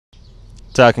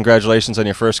Todd, congratulations on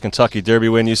your first Kentucky Derby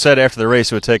win. You said after the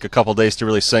race it would take a couple days to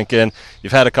really sink in.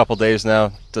 You've had a couple days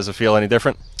now. Does it feel any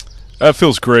different? That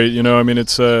feels great. I mean,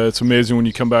 it's amazing when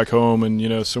you come back home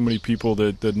and so many people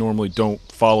that normally don't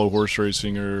follow horse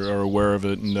racing are aware of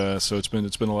it, and so it's been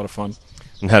a lot of fun.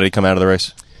 And how did he come out of the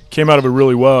race? Came out of it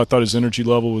really well. I thought his energy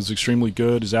level was extremely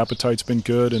good. His appetite's been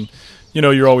good, and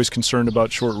you're always concerned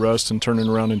about short rest and turning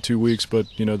around in 2 weeks, but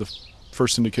the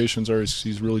first indications are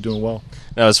he's really doing well.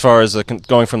 Now, as far as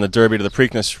going from the Derby to the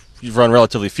Preakness, you've run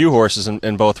relatively few horses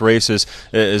in both races.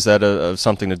 Is that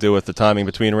something to do with the timing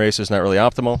between races not really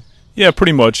optimal? Yeah,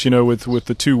 pretty much. With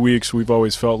the 2 weeks, we've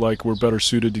always felt like we're better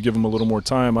suited to give him a little more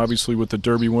time. Obviously, with the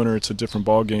Derby winner, it's a different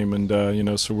ball game,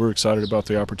 and so we're excited about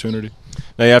the opportunity.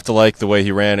 Now, you have to like the way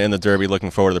he ran in the Derby. Looking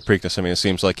forward to the Preakness, I mean, it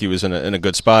seems like he was in a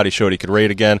good spot. He showed he could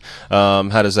rate again.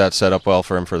 How does that set up well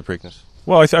for him for the Preakness?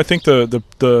 Well, I think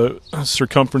the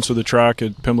circumference of the track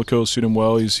at Pimlico suit him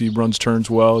well. He runs turns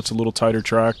well. It's a little tighter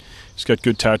track. He's got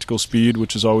good tactical speed,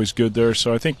 which is always good there.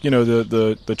 So I think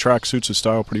the track suits his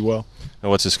style pretty well. And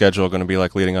what's his schedule going to be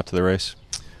like leading up to the race?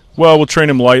 Well, we'll train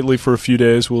him lightly for a few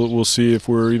days. We'll see if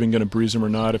we're even going to breeze him or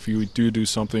not. If we do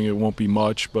something, it won't be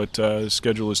much. But his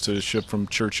schedule is to ship from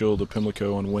Churchill to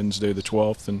Pimlico on Wednesday the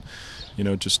 12th, and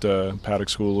just paddock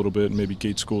school a little bit, and maybe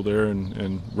gate school there,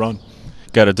 and run.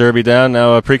 Got a Derby down,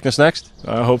 now a Preakness next?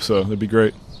 I hope so. That'd be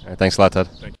great. All right, thanks a lot, Todd.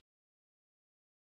 Thank you.